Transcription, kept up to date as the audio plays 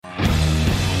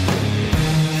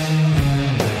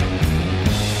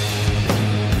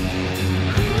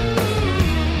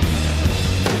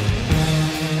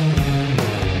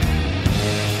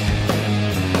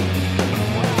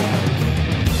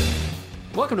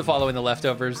to Following the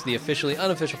Leftovers, the officially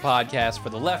unofficial podcast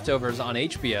for The Leftovers on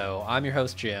HBO. I'm your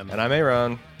host, Jim. And I'm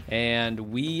Aaron. And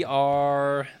we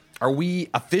are... Are we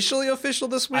officially official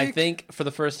this week? I think for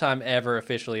the first time ever,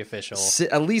 officially official.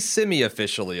 At least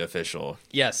semi-officially official.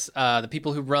 Yes. The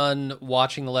people who run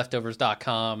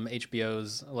WatchingTheLeftovers.com,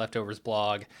 HBO's Leftovers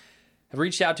blog, have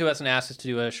reached out to us and asked us to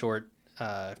do a short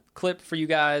clip for you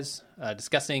guys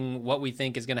discussing what we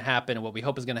think is going to happen and what we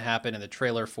hope is going to happen in the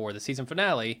trailer for the season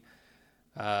finale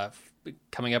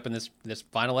coming up in this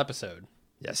final episode.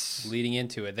 Yes. Leading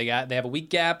into it. They have a week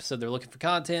gap, so they're looking for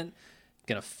content.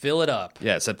 Gonna fill it up.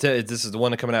 Yeah, this is the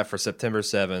one coming out for September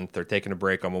 7th. They're taking a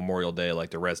break on Memorial Day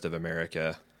like the rest of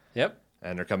America. Yep.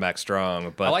 And they're coming back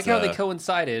strong. But I like how they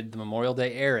coincided the Memorial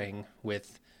Day airing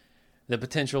with the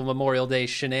potential Memorial Day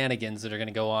shenanigans that are going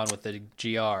to go on with the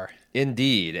GR.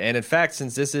 Indeed. And in fact,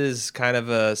 since this is kind of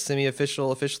a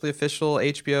semi-official, officially official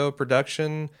HBO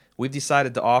production, we've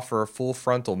decided to offer a full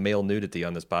frontal male nudity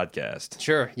on this podcast.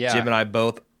 Sure, yeah. Jim and I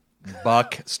both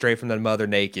buck straight from the mother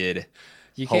naked.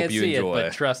 You can't see enjoy it,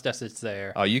 but trust us, it's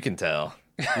there. Oh, you can tell.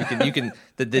 You can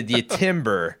the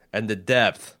timbre and the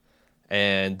depth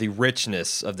and the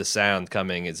richness of the sound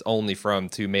coming is only from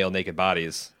two male naked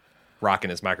bodies rocking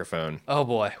this microphone. Oh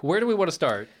boy, where do we want to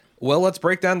start? Well, let's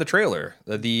break down the trailer,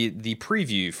 the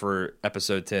preview for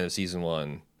episode 10 of season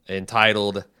 1,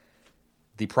 entitled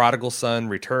 "The Prodigal Son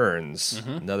Returns."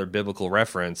 Another biblical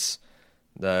reference.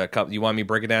 You want me to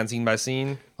break it down scene by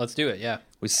scene? Let's do it. Yeah.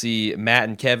 We see Matt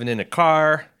and Kevin in a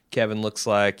car. Kevin looks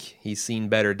like he's seen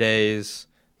better days.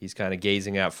 He's kind of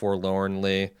gazing out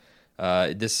forlornly.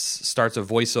 This starts a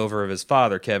voiceover of his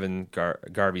father, Kevin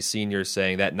Garvey Sr.,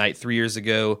 saying, "That night 3 years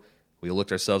ago, we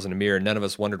looked ourselves in the mirror. None of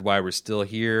us wondered why we're still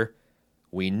here.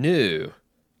 We knew."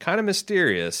 Kind of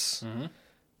mysterious.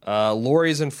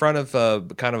 Lori's in front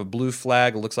of kind of a blue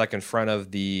flag. It looks like in front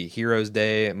of the Heroes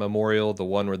Day Memorial, the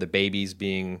one where the baby's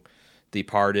being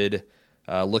departed.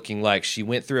 Looking like she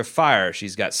went through a fire.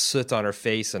 She's got soot on her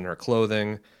face and her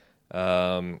clothing.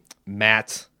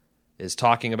 Matt is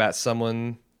talking about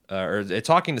someone, or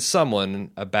talking to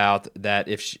someone about that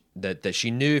that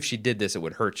she knew if she did this, it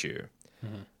would hurt you.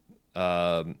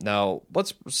 Now,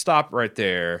 let's stop right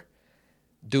there.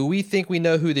 Do we think we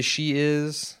know who the she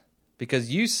is? Because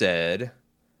you said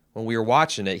when we were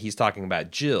watching it, he's talking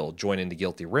about Jill joining the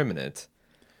Guilty Remnant.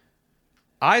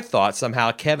 I thought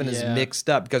somehow Kevin is mixed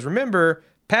up because remember,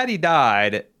 Patty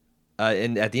died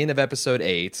at the end of episode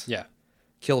 8. Yeah.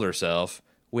 Killed herself.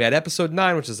 We had episode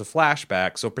 9, which is a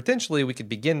flashback. So potentially we could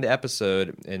begin the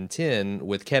episode in 10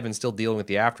 with Kevin still dealing with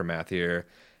the aftermath here.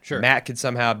 Sure. Matt could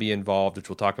somehow be involved, which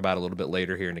we'll talk about a little bit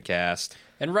later here in the cast.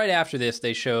 And right after this,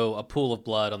 they show a pool of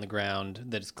blood on the ground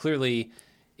that is clearly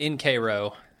in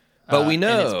Cairo. But we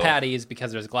know... And it's Patty's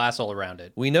because there's glass all around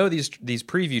it. We know these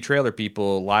preview trailer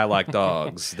people lie like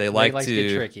dogs. They like to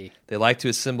get tricky. They like to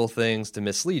assemble things to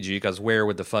mislead you because where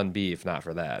would the fun be if not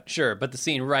for that? Sure, but the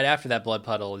scene right after that blood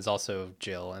puddle is also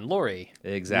Jill and Lori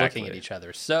looking at each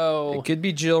other. So it could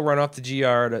be Jill run off the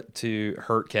GR to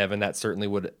hurt Kevin. That certainly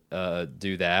would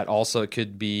do that. Also, it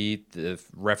could be the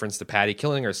reference to Patty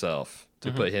killing herself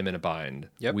to put him in a bind.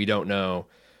 Yep. We don't know.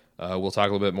 We'll talk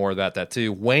a little bit more about that,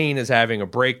 too. Wayne is having a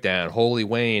breakdown, Holy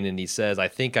Wayne, and he says, "I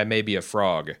think I may be a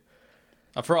frog."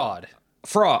 A fraud.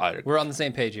 Fraud. We're on the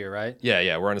same page here, right?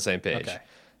 Yeah, we're on the same page.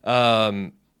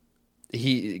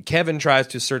 Okay. Kevin tries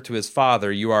to assert to his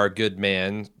father, "You are a good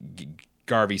man."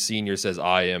 Garvey Sr. says,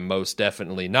 "I am most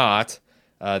definitely not."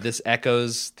 This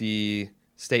echoes the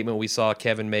statement we saw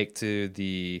Kevin make to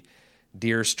the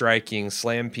deer striking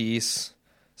slam piece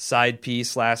side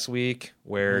piece last week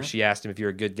where she asked him if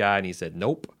you're a good guy and he said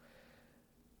nope.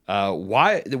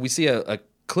 Why did we see a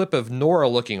clip of Nora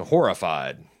looking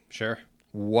horrified? Sure.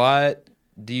 What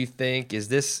do you think? Is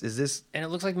this and it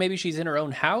looks like maybe she's in her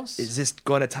own house? Is this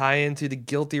going to tie into the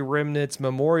Guilty Remnant's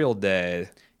Memorial Day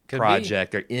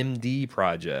project or MD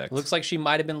project? It looks like she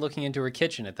might have been looking into her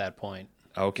kitchen at that point.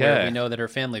 Okay. Where we know that her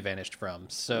family vanished from.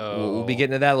 So we'll be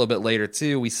getting to that a little bit later,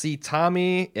 too. We see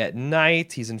Tommy at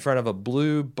night. He's in front of a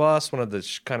blue bus, one of the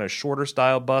kind of shorter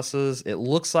style buses. It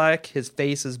looks like his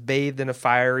face is bathed in a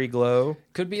fiery glow.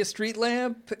 Could be a street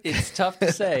lamp. It's tough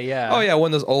to say, yeah. Oh, yeah, one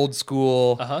of those old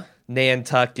school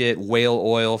Nantucket whale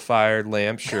oil fired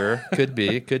lamps. Sure, could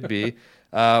be.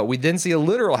 We then see a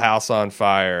literal house on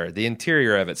fire, the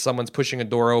interior of it. Someone's pushing a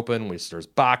door open. There's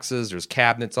boxes, there's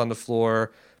cabinets on the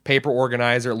floor. Paper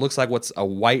organizer. It looks like what's a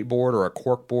whiteboard or a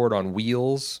corkboard on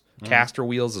wheels. Caster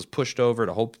wheels is pushed over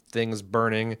to hope things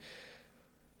burning.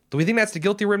 Do we think that's the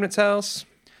Guilty Remnant's house?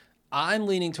 I'm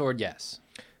leaning toward yes.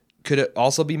 Could it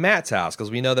also be Matt's house?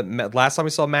 Because we know that last time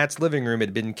we saw Matt's living room, it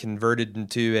had been converted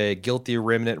into a Guilty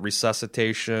Remnant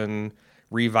resuscitation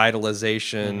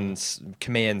revitalization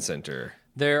command center.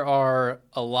 There are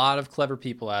a lot of clever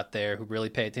people out there who really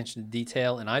pay attention to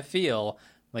detail, and I feel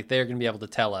like they're going to be able to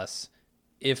tell us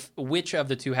which of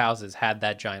the two houses had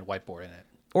that giant whiteboard in it.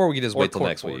 Or we could just wait till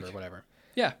next week. Or whatever.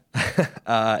 Yeah.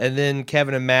 And then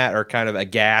Kevin and Matt are kind of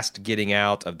aghast getting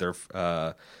out of their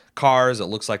cars. It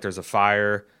looks like there's a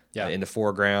fire in the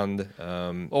foreground.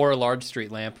 Or a large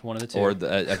street lamp, one of the two. Or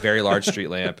a very large street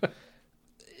lamp.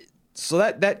 So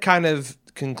that kind of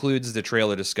concludes the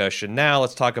trailer discussion. Now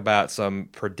let's talk about some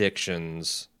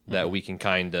predictions that we can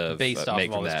kind of based off make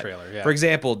of all from this that. trailer. Yeah. For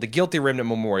example, the Guilty Remnant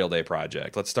Memorial Day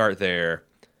Project. Let's start there.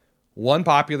 One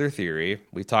popular theory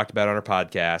we talked about on our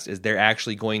podcast is they're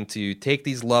actually going to take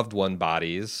these loved one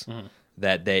bodies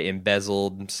that they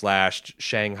embezzled /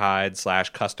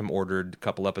 shanghaied / custom ordered a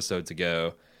couple episodes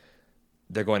ago.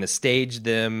 They're going to stage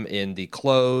them in the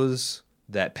clothes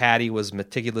that Patty was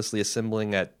meticulously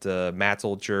assembling at Matt's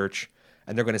old church,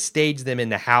 and they're going to stage them in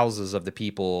the houses of the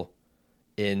people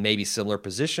in maybe similar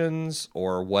positions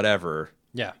or whatever.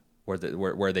 Yeah. Where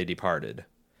they departed.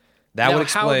 That would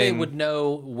explain how they would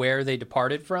know where they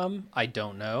departed from. I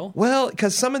don't know. Well,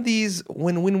 because some of these,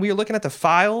 when we were looking at the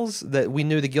files that we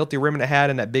knew the Guilty Remnant had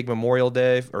in that big Memorial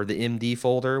Day or the MD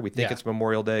folder, we think it's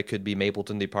Memorial Day, could be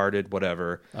Mapleton departed,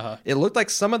 whatever. It looked like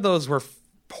some of those were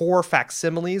poor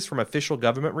facsimiles from official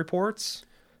government reports,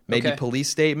 maybe police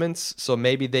statements. So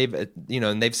maybe they've,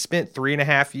 and they've spent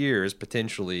 3.5 years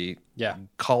potentially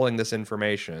culling this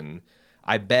information.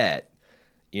 I bet.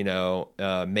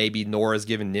 Maybe Nora's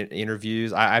given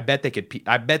interviews. I bet they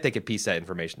could piece that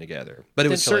information together. But it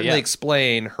would certainly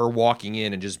explain her walking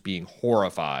in and just being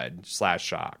horrified /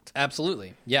 shocked.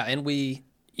 Absolutely, yeah. And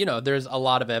there's a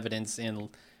lot of evidence in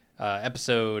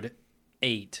episode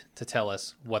 8 to tell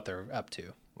us what they're up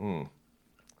to.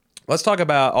 Let's talk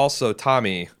about also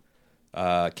Tommy,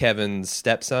 Kevin's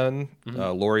stepson,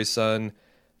 Lori's son.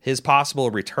 His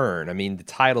possible return. I mean, the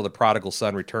title, The Prodigal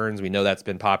Son Returns, we know that's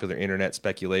been popular internet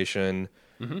speculation.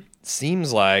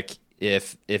 Seems like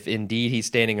if indeed he's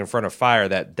standing in front of fire,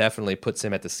 that definitely puts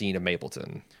him at the scene of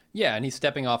Mapleton. Yeah, and he's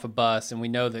stepping off a bus, and we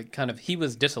know that kind of he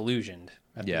was disillusioned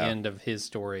at the end of his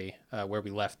story where we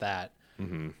left that.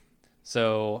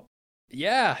 So,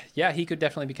 yeah, he could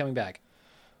definitely be coming back.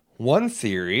 One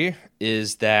theory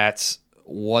is that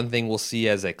one thing we'll see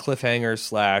as a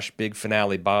cliffhanger / big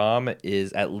finale bomb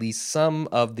is at least some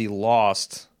of the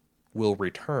lost will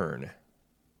return.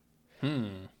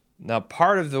 Now,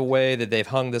 part of the way that they've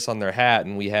hung this on their hat,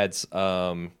 and we had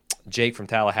Jake from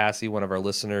Tallahassee, one of our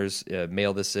listeners,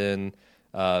 mail this in.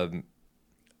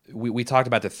 We talked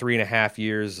about the 3.5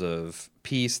 years of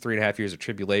peace, 3.5 years of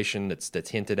tribulation that's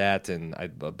hinted at, and I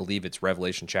believe it's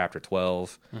Revelation chapter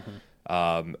 12.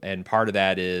 And part of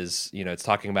that is, it's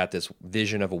talking about this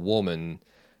vision of a woman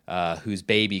whose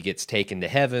baby gets taken to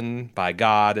heaven by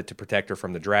God to protect her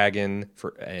from the dragon,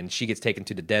 and she gets taken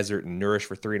to the desert and nourished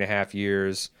for 3.5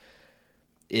 years.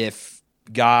 If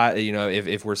God,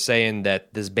 if we're saying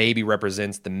that this baby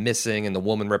represents the missing and the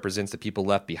woman represents the people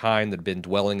left behind that have been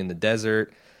dwelling in the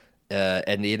desert,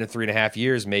 at the end of 3.5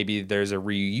 years, maybe there's a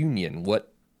reunion.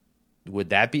 What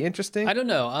would that be interesting? I don't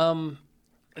know.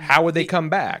 How would they come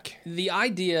back? The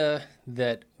idea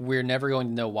that we're never going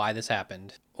to know why this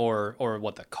happened or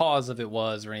what the cause of it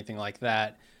was or anything like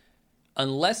that,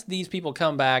 unless these people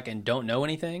come back and don't know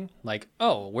anything, like,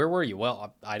 oh, where were you?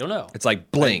 Well, I don't know. It's like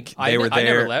blink. They were there. I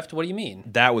never left. What do you mean?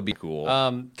 That would be cool.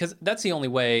 Because that's the only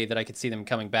way that I could see them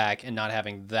coming back and not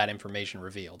having that information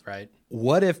revealed, right?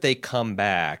 What if they come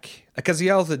back? Because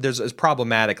it's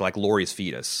problematic, like Lori's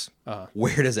fetus.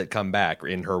 Where does it come back?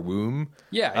 In her womb?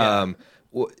 Yeah.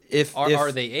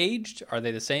 Are they aged? Are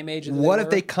they the same age as what if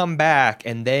they come back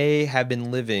and they have been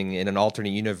living in an alternate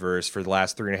universe for the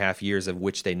last 3.5 years of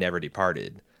which they never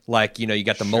departed? Like, you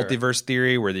got the multiverse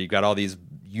theory where you've got all these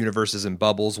universes and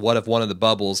bubbles. What if one of the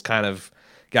bubbles kind of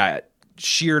got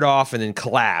sheared off and then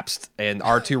collapsed and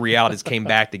our two realities came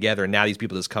back together and now these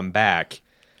people just come back?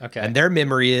 Okay. And their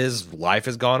memory is life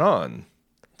has gone on.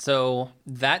 So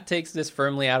that takes this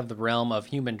firmly out of the realm of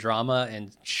human drama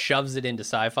and shoves it into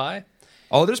sci-fi.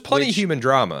 Oh, there's plenty of human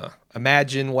drama.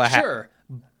 Imagine what happened. Sure,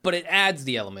 but it adds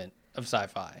the element of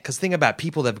sci-fi. Because think about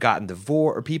people that have gotten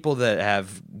divorced, or people that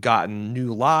have gotten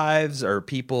new lives, or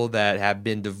people that have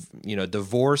been,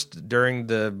 divorced during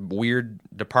the weird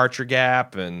departure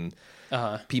gap, and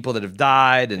people that have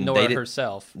died. And Nora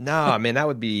herself. No, I mean, that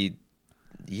would be,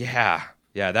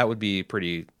 that would be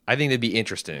pretty. I think that'd be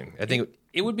interesting. I think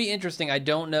it would be interesting. I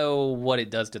don't know what it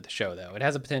does to the show, though. It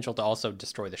has a potential to also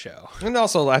destroy the show. And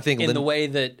also, I think in the way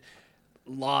that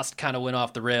Lost kind of went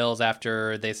off the rails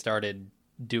after they started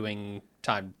doing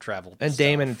time travel. And stuff.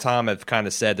 Damon and Tom have kind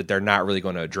of said that they're not really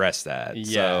going to address that.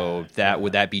 So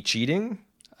would that be cheating?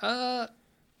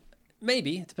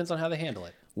 Maybe. It depends on how they handle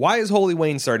it. Why is Holy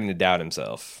Wayne starting to doubt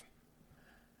himself?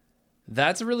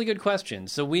 That's a really good question.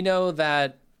 So we know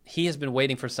that he has been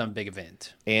waiting for some big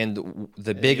event. And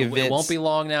the big event... It won't be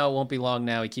long now, it won't be long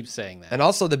now. He keeps saying that. And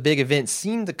also the big event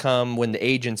seemed to come when the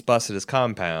agents busted his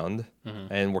compound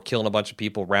and were killing a bunch of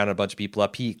people, rounding a bunch of people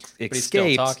up. He escaped. But he's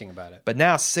still talking about it. But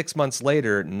now, 6 months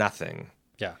later, nothing.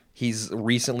 Yeah. He's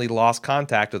recently lost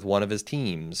contact with one of his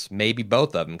teams, maybe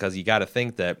both of them, because you got to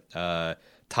think that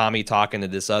Tommy talking to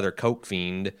this other coke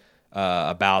fiend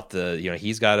about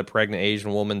he's got a pregnant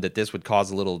Asian woman, that this would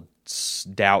cause a little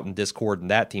doubt and discord in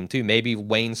that team too. Maybe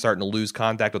Wayne's starting to lose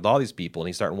contact with all these people, and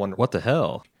he's starting to wonder, what the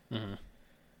hell?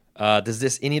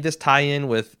 Does any of this tie in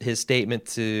with his statement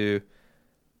to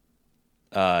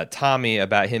Tommy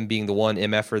about him being the one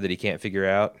MFer that he can't figure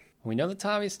out? We know that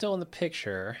Tommy's still in the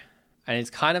picture, and it's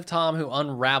kind of Tom who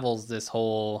unravels this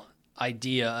whole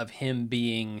idea of him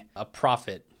being a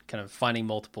prophet, kind of finding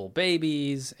multiple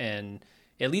babies, and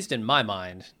at least in my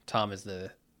mind, Tom is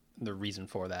the reason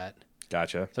for that.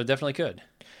 Gotcha. So it definitely could.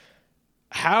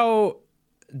 How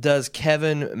does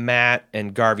Kevin, Matt,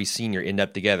 and Garvey Sr. end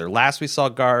up together? Last we saw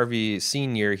Garvey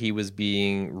Sr., he was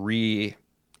being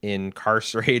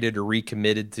re-incarcerated or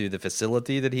recommitted to the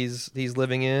facility that he's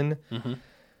living in.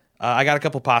 I got a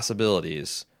couple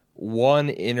possibilities. One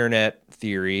internet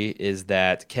theory is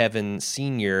that Kevin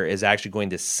Sr. is actually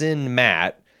going to send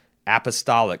Matt,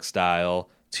 apostolic style,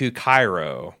 to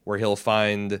Cairo, where he'll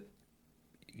find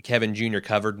Kevin Jr.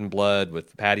 covered in blood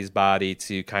with Patty's body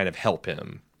to kind of help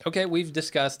him. Okay, we've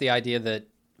discussed the idea that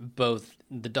both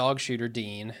the dog shooter,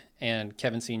 Dean, and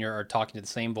Kevin Sr. are talking to the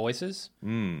same voices,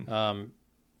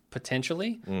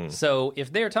 potentially. So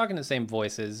if they're talking to the same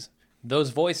voices, those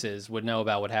voices would know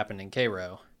about what happened in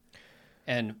Cairo.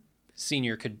 And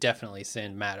Sr. could definitely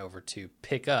send Matt over to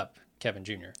pick up Kevin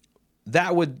Jr.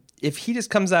 That would, if he just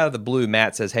comes out of the blue,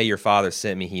 Matt says, hey, your father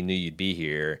sent me, he knew you'd be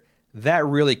here. That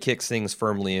really kicks things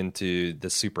firmly into the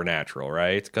supernatural,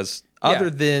 right? Because other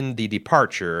than the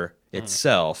departure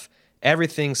itself,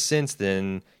 everything since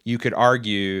then, you could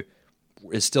argue,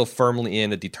 is still firmly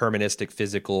in a deterministic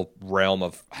physical realm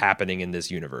of happening in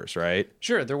this universe, right?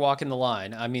 Sure, they're walking the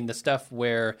line. I mean, the stuff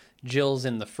where Jill's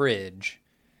in the fridge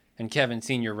and Kevin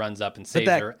Sr. runs up and saves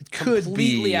her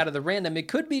completely out of the random. It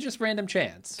could be just random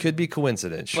chance. Could be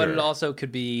coincidence, sure. But it also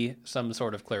could be some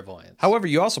sort of clairvoyance. However,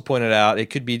 you also pointed out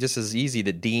it could be just as easy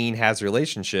that Dean has a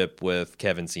relationship with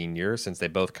Kevin Sr. since they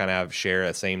both kind of share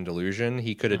a same delusion.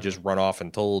 He could have just run off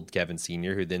and told Kevin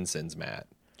Sr., who then sends Matt.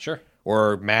 Sure.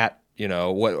 Or Matt,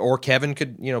 or Kevin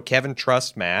could, Kevin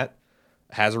trusts Matt,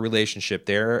 has a relationship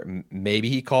there. Maybe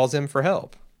he calls him for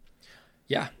help.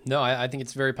 Yeah, no, I think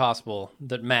it's very possible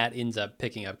that Matt ends up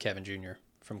picking up Kevin Jr.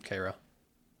 from Cairo.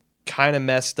 Kind of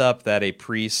messed up that a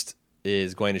priest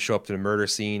is going to show up to the murder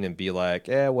scene and be like,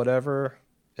 whatever,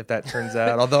 if that turns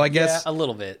out. Although I guess a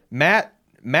little bit. Matt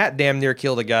damn near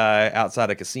killed a guy outside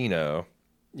a casino.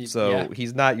 So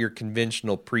he's not your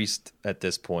conventional priest at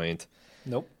this point.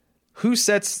 Nope. Who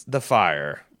sets the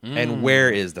fire and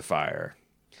where is the fire?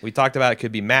 We talked about it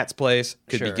could be Matt's place,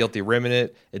 could be Guilty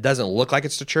Remnant. It doesn't look like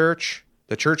it's the church.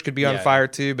 The church could be on fire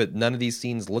too, but none of these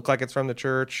scenes look like it's from the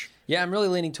church. Yeah, I'm really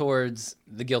leaning towards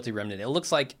the Guilty Remnant. It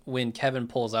looks like when Kevin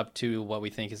pulls up to what we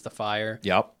think is the fire,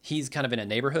 he's kind of in a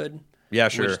neighborhood. Yeah,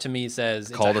 sure. Which to me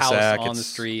says it's a house on the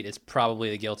street. It's probably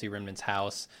the Guilty Remnant's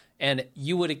house. And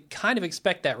you would kind of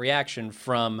expect that reaction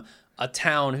from a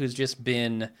town who's just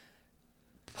been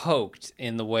poked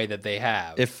in the way that they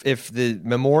have. If the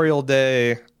Memorial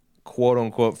Day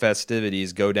quote-unquote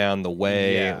festivities go down the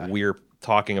way we're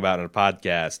talking about in a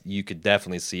podcast, you could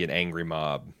definitely see an angry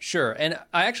mob. Sure, and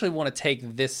I actually want to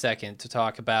take this second to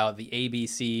talk about the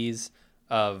ABCs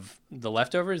of the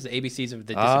leftovers, the ABCs of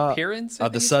the disappearance,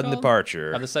 of the sudden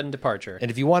departure. Of the sudden departure.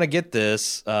 And if you want to get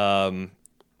this,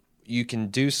 you can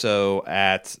do so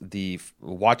at the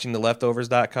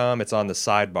watchingtheleftovers.com. It's on the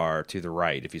sidebar to the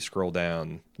right if you scroll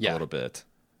down a little bit.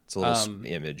 It's a little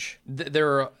image.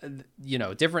 There are,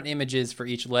 different images for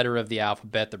each letter of the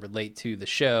alphabet that relate to the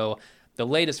show. The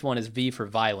latest one is V for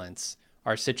violence,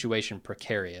 our situation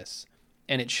precarious.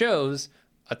 And it shows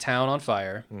a town on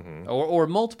fire, or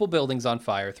multiple buildings on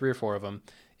fire, 3 or 4 of them.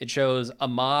 It shows a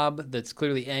mob that's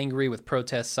clearly angry with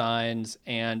protest signs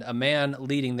and a man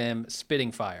leading them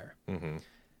spitting fire.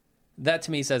 That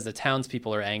to me says the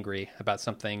townspeople are angry about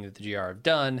something that the GR have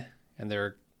done, and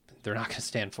they're not going to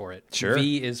stand for it. Sure.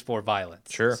 V is for violence.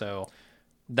 Sure. So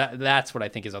that's what I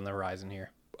think is on the horizon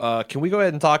here. Can we go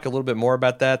ahead and talk a little bit more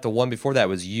about that? The one before that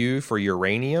was U for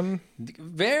uranium.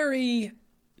 Very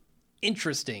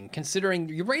interesting, considering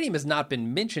uranium has not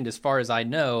been mentioned as far as I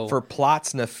know. For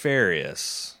plots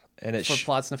nefarious. And it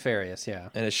plots nefarious, yeah.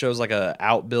 And it shows like a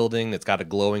outbuilding that's got a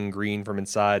glowing green from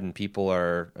inside, and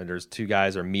there's two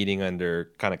guys are meeting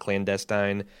under kind of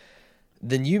clandestine.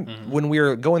 Then when we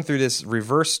were going through this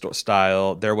reverse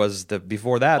style, there was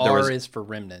before that there was R is for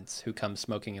remnants who come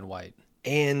smoking in white.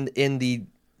 And in the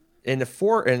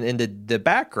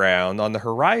background on the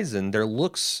horizon, there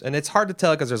looks, and it's hard to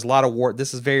tell because there's a lot of war.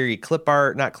 This is very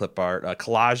collage-y,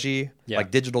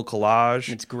 like digital collage.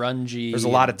 It's grungy. There's a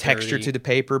lot of texture to the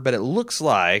paper, but it looks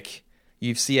like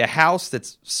you see a house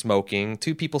that's smoking,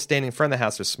 two people standing in front of the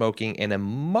house are smoking, and a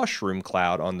mushroom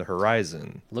cloud on the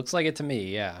horizon. Looks like it to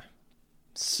me, yeah.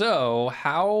 So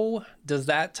how does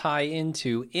that tie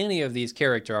into any of these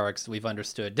character arcs that we've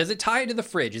understood? Does it tie into the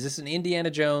fridge? Is this an Indiana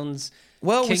Jones...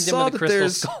 Well, we saw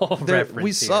that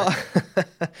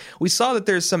we saw that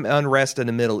there's some unrest in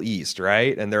the Middle East,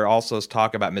 right? And there also is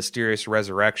talk about mysterious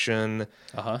resurrection.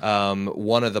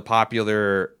 One of the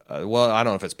popular, I don't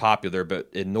know if it's popular, but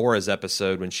in Nora's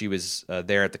episode when she was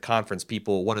there at the conference,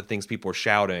 one of the things people were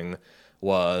shouting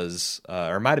was,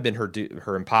 or it might have been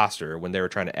her imposter when they were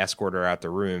trying to escort her out the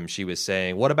room. She was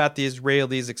saying, "What about the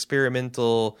Israelis'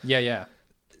 experimental?" Yeah.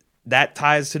 That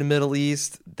ties to the Middle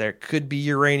East. There could be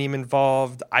uranium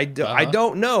involved. I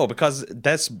don't know, because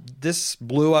this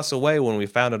blew us away when we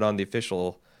found it on the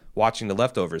official Watching the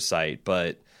Leftovers site.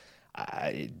 But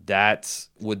that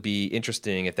would be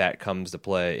interesting if that comes to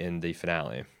play in the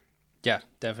finale. Yeah,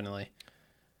 definitely.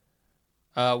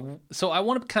 So I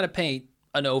want to kind of paint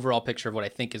an overall picture of what I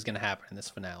think is going to happen in this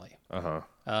finale.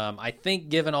 I think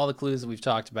given all the clues that we've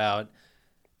talked about,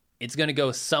 it's going to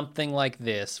go something like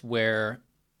this, where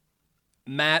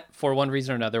Matt, for one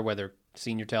reason or another, whether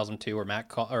Senior tells him to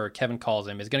or Kevin calls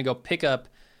him, is going to go pick up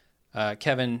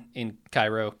Kevin in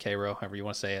Cairo, however you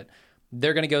want to say it.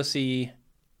 They're going to go see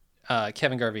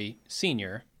Kevin Garvey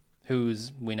Sr.,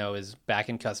 who's we know is back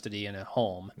in custody in a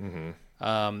home.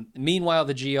 Meanwhile,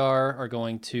 the GR are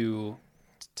going to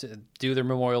do their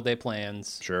Memorial Day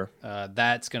plans. Sure.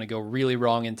 That's going to go really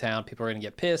wrong in town. People are going to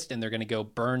get pissed, and they're going to go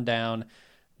burn down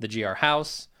the GR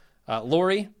house.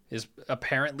 Lori is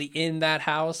apparently in that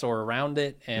house or around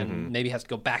it, and maybe has to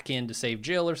go back in to save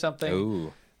Jill or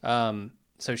something.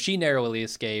 So she narrowly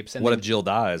escapes. And what if Jill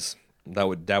dies? That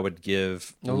would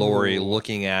give Lori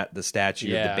looking at the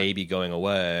statue of the baby going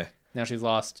away. Now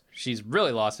she's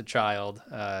really lost a child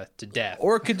to death.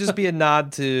 Or it could just be a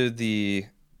nod to the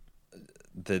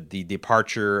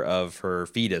departure of her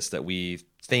fetus that we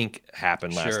think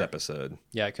happened last episode.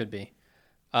 Yeah, it could be.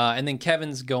 And then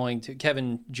Kevin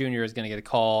Jr. is going to get a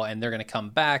call, and they're going to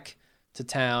come back to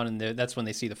town, and that's when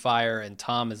they see the fire, and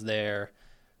Tom is there.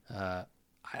 I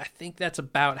think that's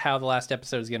about how the last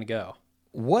episode is going to go.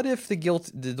 What if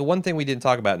the one thing we didn't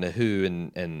talk about in the Who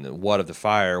and what of the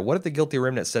fire, what if the guilty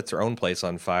remnant sets her own place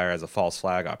on fire as a false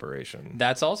flag operation?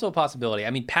 That's also a possibility. I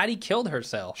mean, Patty killed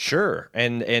herself. Sure.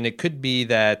 And it could be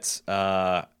that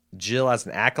Jill as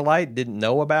an acolyte didn't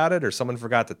know about it, or someone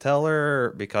forgot to tell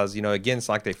her, because, again, it's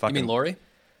like they fucking... You mean Lori?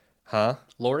 Huh?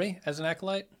 Lori as an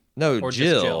acolyte? No, or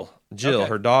Jill. Jill, okay.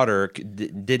 Her daughter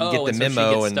didn't get the memo,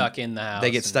 so she gets stuck in the house.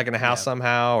 They get stuck in the house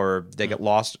somehow, or they get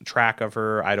lost track of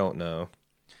her. I don't know.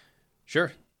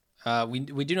 Sure. We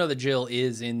do know that Jill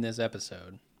is in this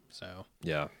episode, so...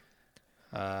 Yeah.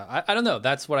 I don't know.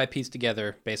 That's what I pieced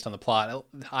together based on the plot.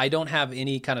 I don't have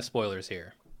any kind of spoilers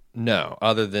here. No,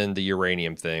 other than the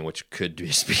uranium thing, which could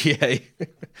just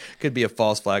be a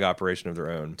false flag operation of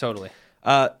their own. Totally.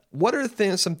 What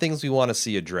are some things we want to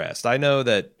see addressed? I know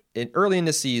that early in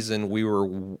the season, we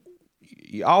were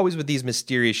always with these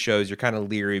mysterious shows, you're kind of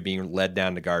leery of being led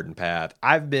down the garden path.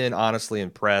 I've been honestly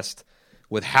impressed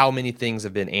with how many things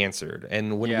have been answered.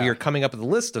 And when we are coming up with a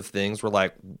list of things, we're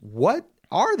like, what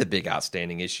are the big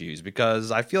outstanding issues?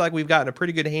 Because I feel like we've gotten a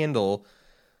pretty good handle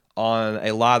on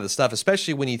a lot of the stuff,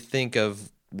 especially when you think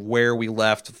of where we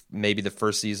left maybe the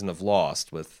first season of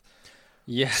Lost with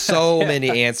so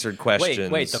many answered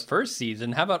questions. Wait, the first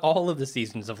season? How about all of the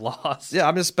seasons of Lost?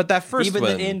 Yeah, but that first even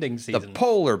one, the ending season, the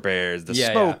polar bears, the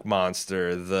smoke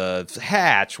monster, the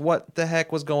hatch. What the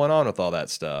heck was going on with all that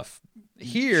stuff?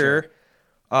 Here,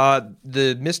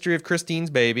 the mystery of Christine's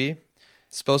baby,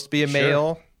 supposed to be a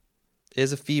male,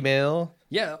 is a female.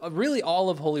 Yeah, really all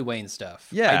of Holy Wayne stuff.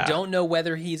 Yeah. I don't know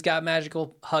whether he's got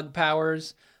magical hug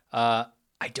powers. I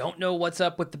don't know what's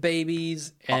up with the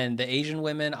babies and the Asian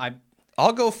women.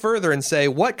 I'll go further and say,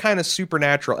 what kind of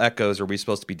supernatural echoes are we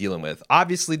supposed to be dealing with?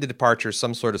 Obviously, the departure is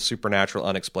some sort of supernatural,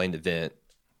 unexplained event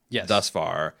thus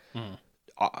far.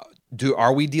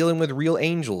 Are we dealing with real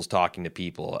angels talking to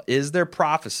people? Is there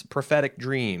prophetic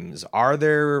dreams? Are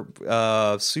there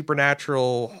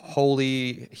supernatural,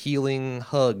 holy, healing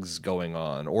hugs going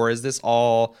on? Or is this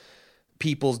all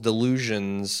people's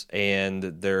delusions and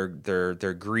their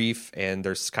grief and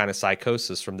their kind of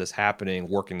psychosis from this happening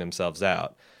working themselves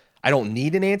out? I don't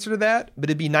need an answer to that, but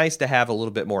it'd be nice to have a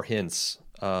little bit more hints.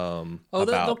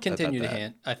 They'll continue to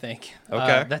hint, I think.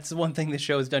 Okay. That's the one thing the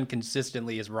show has done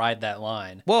consistently is ride that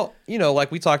line. Well,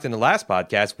 like we talked in the last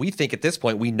podcast, we think at this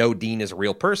point we know Dean is a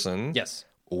real person. Yes.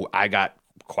 I got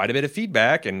quite a bit of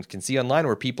feedback and can see online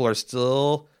where people are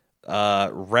still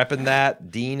repping that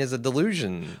Dean is a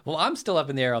delusion. Well, I'm still up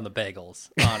in the air on the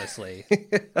bagels, honestly.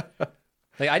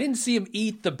 Like, I didn't see him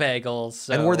eat the bagels.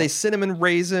 So. And were they cinnamon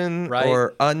raisin right.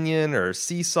 or onion or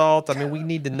sea salt? I mean, we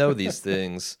need to know these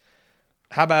things.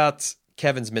 How about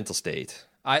Kevin's mental state?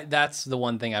 That's the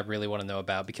one thing I really want to know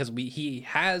about, because he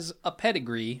has a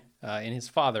pedigree in his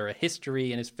father, a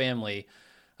history in his family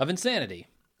of insanity.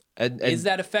 And is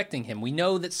that affecting him? We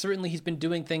know that certainly he's been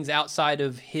doing things outside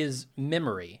of his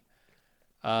memory.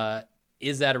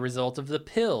 Is that a result of the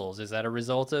pills? Is that a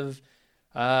result of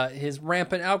his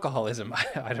rampant alcoholism?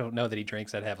 I don't know that he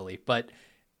drinks that heavily, but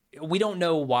we don't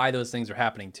know why those things are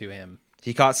happening to him.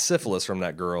 He caught syphilis from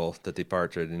that girl that they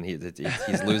partnered, and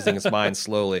he's losing his mind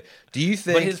slowly. Do you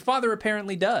think? But his father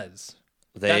apparently does.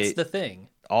 That's the thing.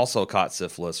 Also caught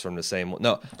syphilis from the same.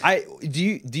 No, do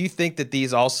you think that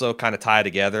these also kind of tie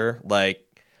together? Like,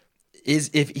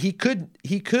 if he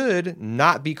could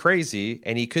not be crazy,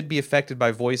 and he could be affected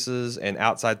by voices and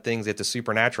outside things if the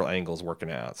supernatural angle's working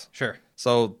out. Sure.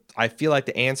 So I feel like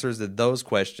the answers to those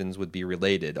questions would be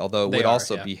related. Although it would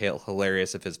also be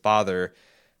hilarious if his father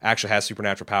actually has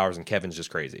supernatural powers and Kevin's just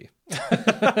crazy.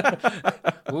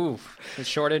 Ooh, the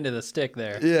short end of the stick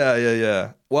there.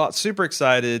 Yeah. Well, super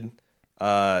excited.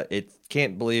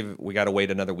 Can't believe we got to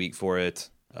wait another week for it.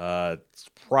 It's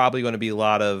probably going to be a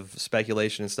lot of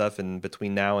speculation and stuff in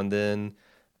between now and then,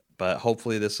 but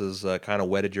hopefully this has kind of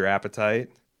whetted your appetite.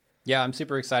 Yeah, I'm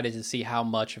super excited to see how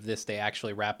much of this they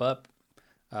actually wrap up.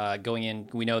 Going in,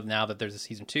 we know now that there's a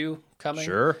season 2 coming.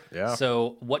 Sure, yeah.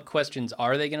 So what questions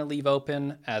are they going to leave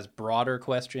open as broader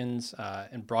questions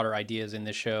and broader ideas in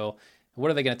this show? What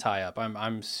are they going to tie up?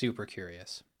 I'm super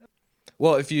curious.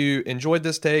 Well, if you enjoyed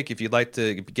this take, if you'd like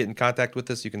to get in contact with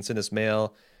us, you can send us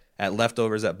mail at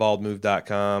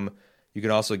leftovers@baldmove.com. You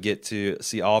can also get to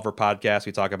see all of our podcasts.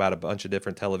 We talk about a bunch of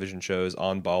different television shows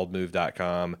on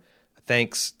baldmove.com.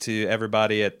 Thanks to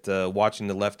everybody at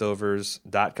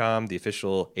watchingtheleftovers.com, the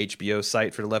official HBO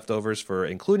site for The Leftovers, for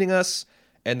including us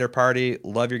and their party.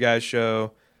 Love your guys'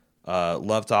 show.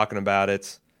 Love talking about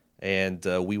it. And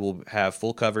we will have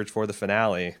full coverage for the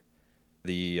finale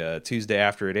the Tuesday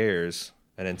after it airs.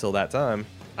 And until that time,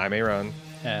 I'm Aaron.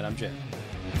 And I'm Jim.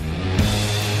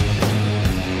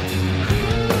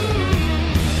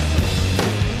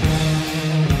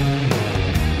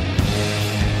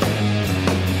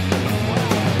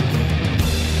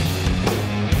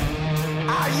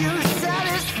 Are you